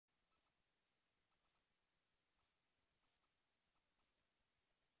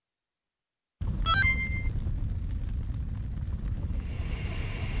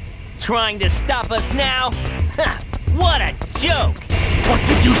trying to stop us now? Ha! What a joke! What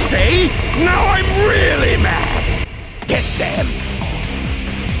did you say? Now I'm really mad! Get them!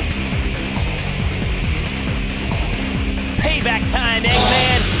 Payback time,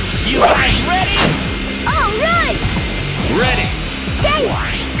 Eggman! You guys ready? All right! Ready! Dave!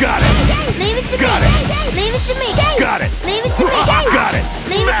 Got it! Dave, leave it to Got me! it. Dave, leave it to me! Dave! Got it! Leave it to me! Dave! Got it!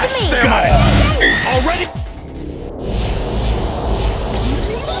 Leave it to Smash me! them Got all! it. Already?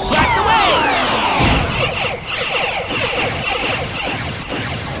 Blast away!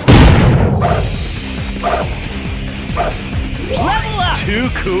 Level up! Too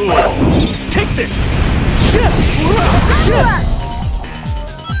cool! Take this! Level up!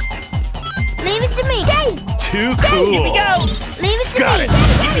 Leave it to me! Dave! Too Dave, cool! Here we go! Leave it to Got me! it.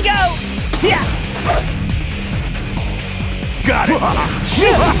 Here we go! Yeah! Got it!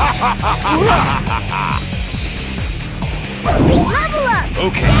 Level up!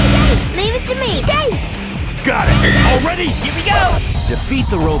 Okay. Dave, leave it to me! Dave! Got it! Already? Here we go! Defeat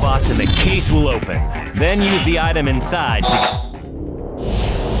the robots and the case will open. Then use the item inside to...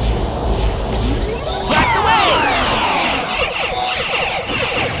 Blast away!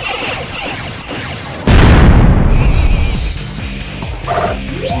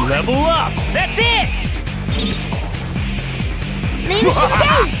 Level up! That's it! Leave it to me!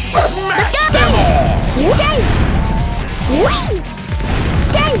 Dave! Let's go! Them all! Dave! Whee!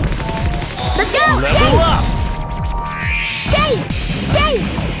 Dave! Let's go! Level Dave! up! Dave! Dave!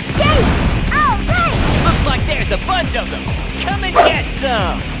 Dave! All right! Looks like there's a bunch of them. Come and get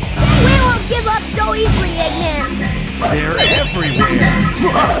some! We won't give up so easily, Eggman! They're everywhere!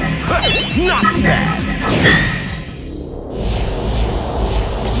 Not bad!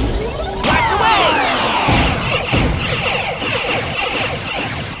 Blast away!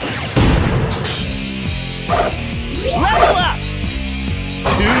 Level up!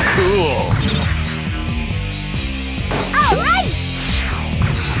 Too cool! All right!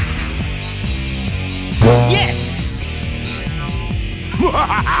 Yes!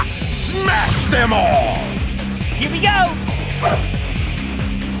 Smash them all! Here we go!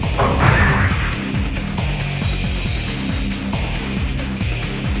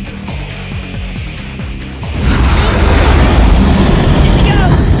 Here we go!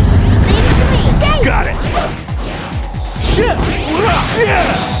 Leave it to me! Dave! Got it! Shit!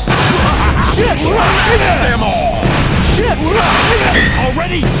 Shit! Smash them all! Shit!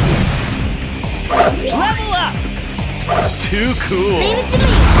 Already? Level up! Too cool! Leave it to me!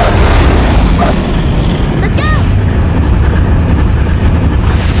 Let's go!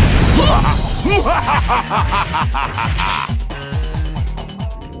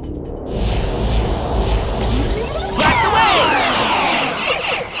 Blast away!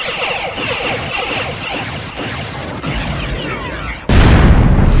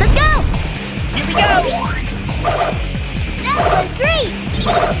 Let's go! Here we go! That was great!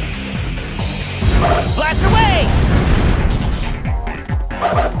 Blast away!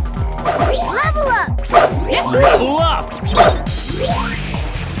 Level up! Level up!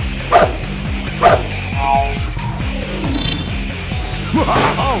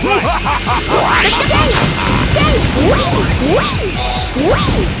 All right! Dave! Dave! Wing! Wing!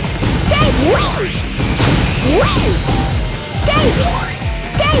 Wing! Dave! Wing! Wing! Dave!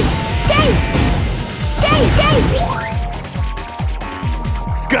 Dave! Dave! Dave! Dave!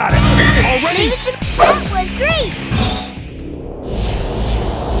 Got it! Already? That was great!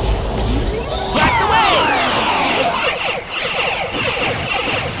 Blast away!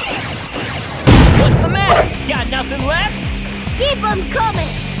 What's the matter? Got nothing left? Keep them coming!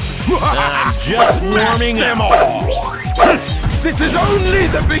 I'm just warming Smash them up. all! This is only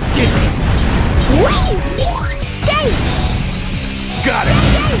the beginning! Wing! Dave! Got it!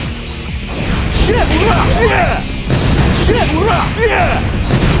 Dave! Shit! Yeah! Shit! Yeah!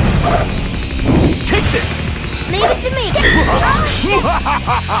 Take this! Leave it to me! Dave! Here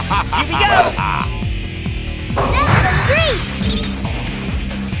we go! That was great!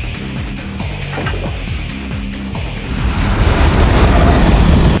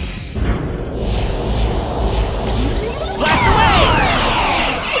 Blast away!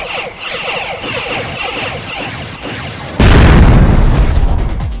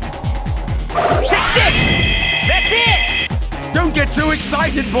 Take this! That's it! Don't get too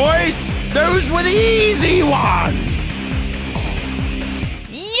excited, boys! Those were the easy ones!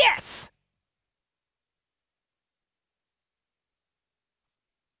 Yes!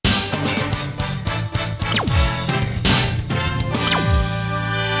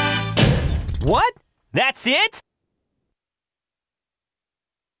 What? That's it?